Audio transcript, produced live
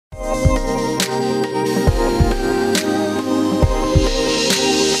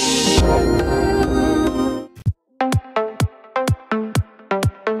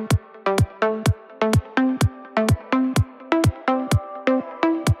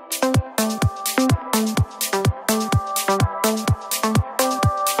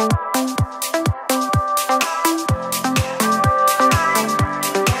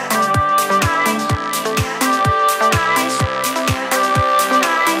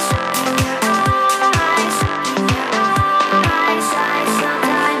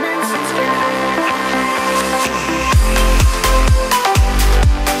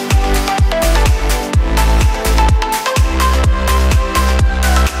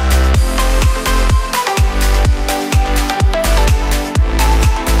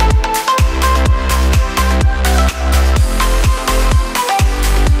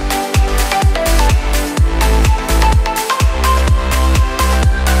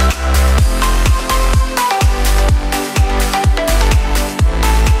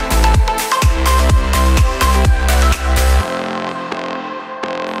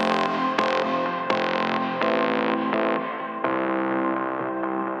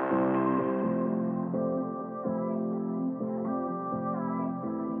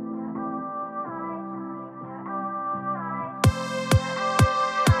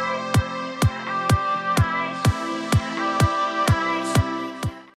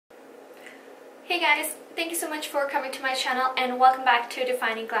Hey guys, thank you so much for coming to my channel and welcome back to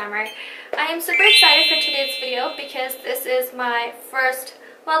Defining Glamour. I am super excited for today's video because this is my first,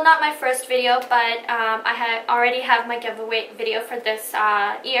 well, not my first video, but I already have my giveaway video for this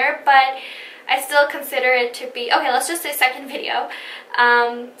year, but I still consider it to be, okay, let's just say second video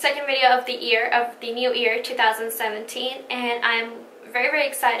of the year, of the new year 2017, and I'm very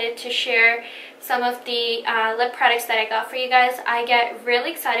excited to share some of the lip products that I got for you guys. I get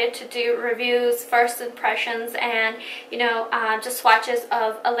really excited to do reviews, first impressions, and just swatches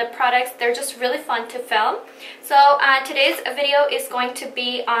of lip products. They're just really fun to film. So today's video is going to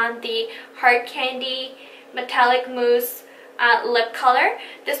be on the Hard Candy Metallic Mousse lip color.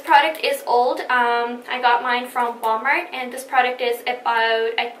 This product is old. I got mine from Walmart, and this product is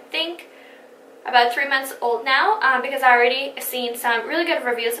about, I think, about 3 months old now, because I already seen some really good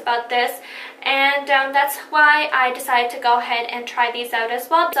reviews about this, and that's why I decided to go ahead and try these out as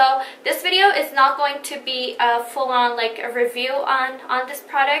well. So this video is not going to be a full-on like a review on this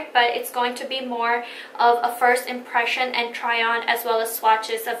product, but it's going to be more of a first impression and try on as well as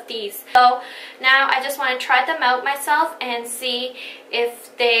swatches of these. So now I just want to try them out myself and see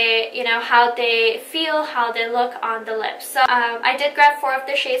if they, how they feel, how they look on the lips. So I did grab 4 of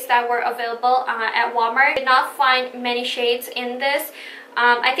the shades that were available at Walmart. Did not find many shades in this.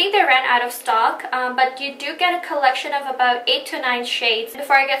 I think they ran out of stock, but you do get a collection of about 8 to 9 shades.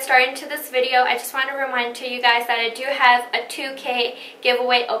 Before I get started into this video, I just want to remind to you guys that I do have a 2K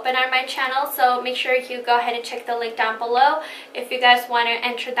giveaway open on my channel, so make sure you go ahead and check the link down below if you guys want to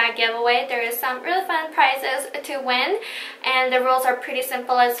enter that giveaway. There is some really fun prizes to win, and the rules are pretty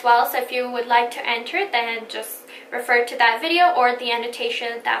simple as well, so if you would like to enter, then just refer to that video or the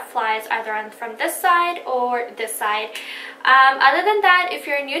annotation that flies either on from this side or this side. Other than that, if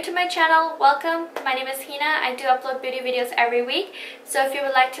you're new to my channel, welcome. My name is Hina. I do upload beauty videos every week, so if you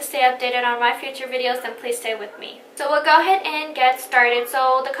would like to stay updated on my future videos, then please stay with me. So we'll go ahead and get started.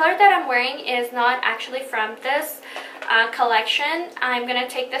 So the color that I'm wearing is not actually from this collection. I'm gonna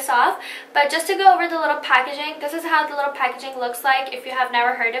take this off, but just to go over the little packaging, this is how the little packaging looks like. If you have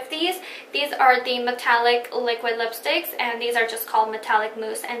never heard of these are the metallic liquid lipsticks, and these are just called Metallic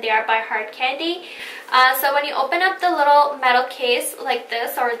Mousse, and they are by Hard Candy. So when you open up the little metal case like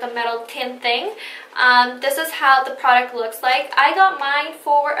this, or the metal tin thing, this is how the product looks like. I got mine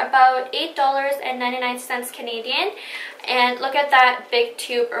for about $8.99 Canadian, and look at that big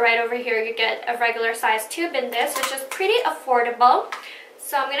tube right over here. You get a regular size tube in this, which is pretty affordable.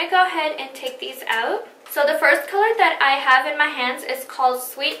 So I'm gonna go ahead and take these out. So the first color that I have in my hands is called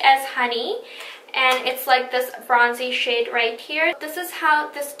Sweet as Honey, and it's like this bronzy shade right here. This is how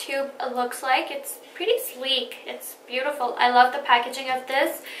this tube looks like. It's pretty sleek. It's beautiful. I love the packaging of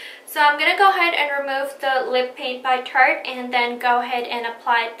this. So I'm gonna go ahead and remove the lip paint by Tarte and then go ahead and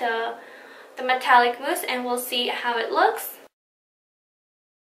apply the metallic mousse, and we'll see how it looks.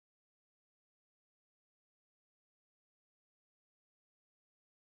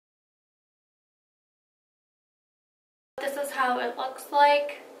 This is how it looks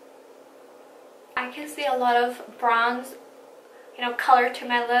like. I can see a lot of bronze, color to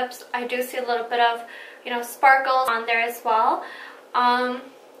my lips. I do see a little bit of, sparkles on there as well.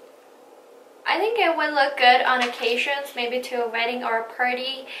 I think it would look good on occasions, maybe to a wedding or a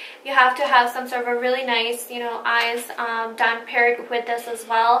party. You have to have some sort of a really nice, eyes done paired with this as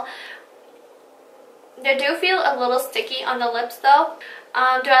well. They do feel a little sticky on the lips though.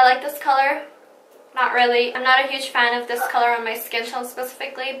 Do I like this color? Not really. I'm not a huge fan of this color on my skin tone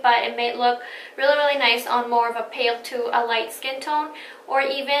specifically, but it may look really nice on more of a pale to a light skin tone, or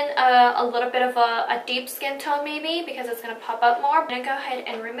even a little bit of a deep skin tone maybe, because it's going to pop up more. I'm going to go ahead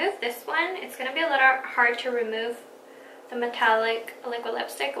and remove this one. It's going to be a little hard to remove the metallic liquid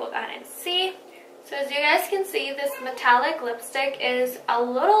lipstick. We'll go ahead and see. So as you guys can see, this metallic lipstick is a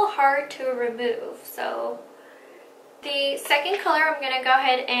little hard to remove. So the second color I'm going to go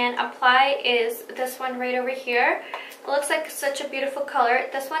ahead and apply is this one right over here. It looks like such a beautiful color.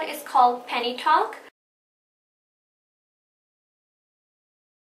 This one is called Penny Talk.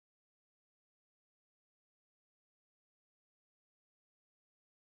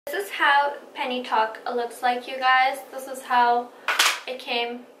 This is how Penny Talk looks like, you guys. This is how it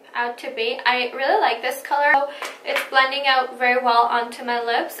came out to be. I really like this color. It's blending out very well onto my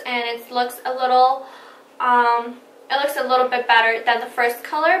lips, and it looks a little bit better than the first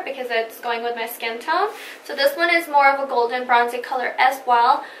color because it's going with my skin tone. So this one is more of a golden bronzy color as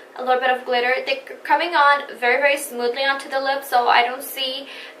well. a little bit of glitter. They're coming on very smoothly onto the lips, so I don't see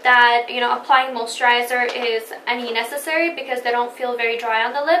that, you know, applying moisturizer is any necessary because they don't feel very dry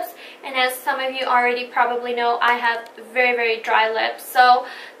on the lips. And as some of you already probably know, I have very dry lips, so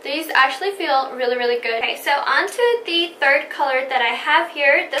these actually feel really good. Okay, so on to the third color that I have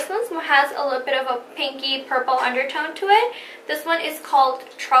here. This one has a little bit of a pinky purple undertone to it. This one is called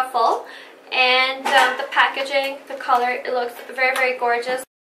Truffle, and the packaging, the color, it looks very gorgeous.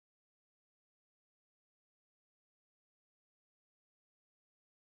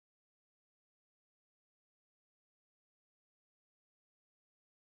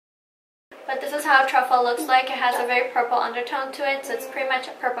 But this is how Truffle looks like. It has a very purple undertone to it, so it's pretty much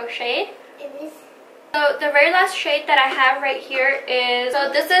a purple shade. So the very last shade that I have right here is, so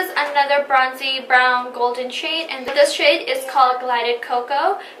this is another bronzy brown golden shade, and this shade is called Glided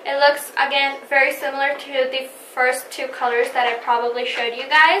Cocoa. It looks, again, very similar to the first two colors that I probably showed you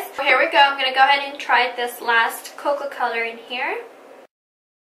guys. So here we go. I'm going to go ahead and try this last cocoa color in here.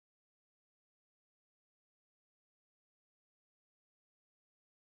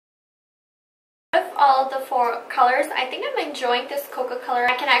 Of all the four colors, I think I'm enjoying this cocoa color.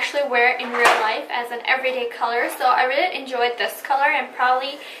 I can actually wear it in real life as an everyday color, so I really enjoyed this color. I'm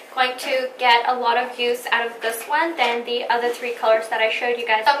probably going to get a lot of use out of this one than the other three colors that I showed you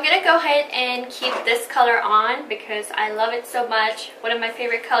guys. So I'm going to go ahead and keep this color on because I love it so much. One of my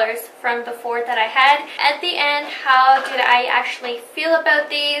favorite colors from the four that I had. At the end, how did I actually feel about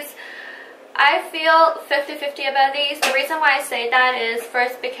these? I feel 50-50 about these. The reason why I say that is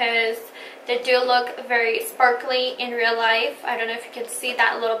first because they do look very sparkly in real life. I don't know if you can see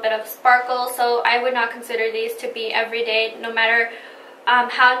that little bit of sparkle, so I would not consider these to be everyday, no matter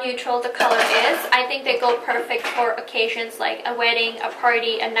how neutral the color is. I think they go perfect for occasions like a wedding, a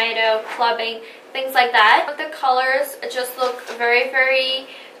party, a night out, clubbing, things like that. The colors just look very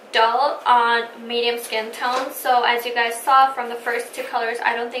dull on medium skin tones, so as you guys saw from the first two colors,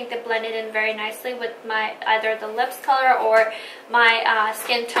 I don't think they blended in very nicely with my either the lips color or my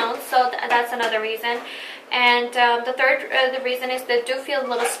skin tone, so that's another reason. And the third the reason is they do feel a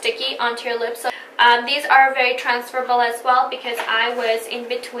little sticky onto your lips. So these are very transferable as well because I was in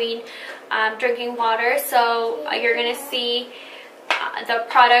between drinking water, so you're gonna see the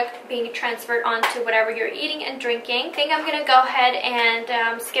product being transferred onto whatever you're eating and drinking. I think I'm gonna go ahead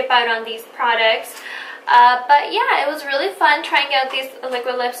and skip out on these products. But yeah, it was really fun trying out these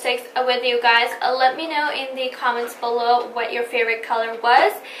liquid lipsticks with you guys. Let me know in the comments below what your favorite color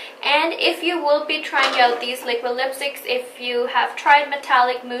was, and if you will be trying out these liquid lipsticks, if you have tried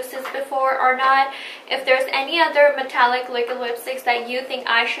metallic mousses before or not. If there's any other metallic liquid lipsticks that you think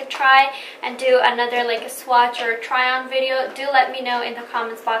I should try and do another like a swatch or try-on video, do let me know in the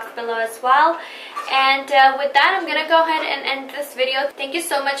comments box below as well. And with that, I'm gonna go ahead and end this video. Thank you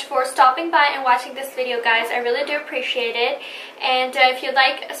so much for stopping by and watching this video, guys. I really do appreciate it. And if you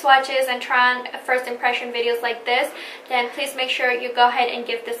like swatches and try-on first impression videos like this, then please make sure you go ahead and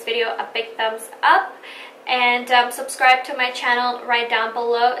give this video a big thumbs up. And subscribe to my channel right down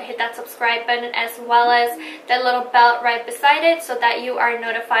below. Hit that subscribe button as well as the little bell right beside it so that you are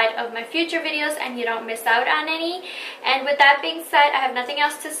notified of my future videos and you don't miss out on any. And with that being said, I have nothing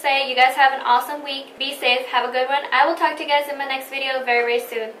else to say. You guys have an awesome week. Be safe. Have a good one. I will talk to you guys in my next video very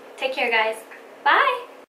soon. Take care, guys. Bye!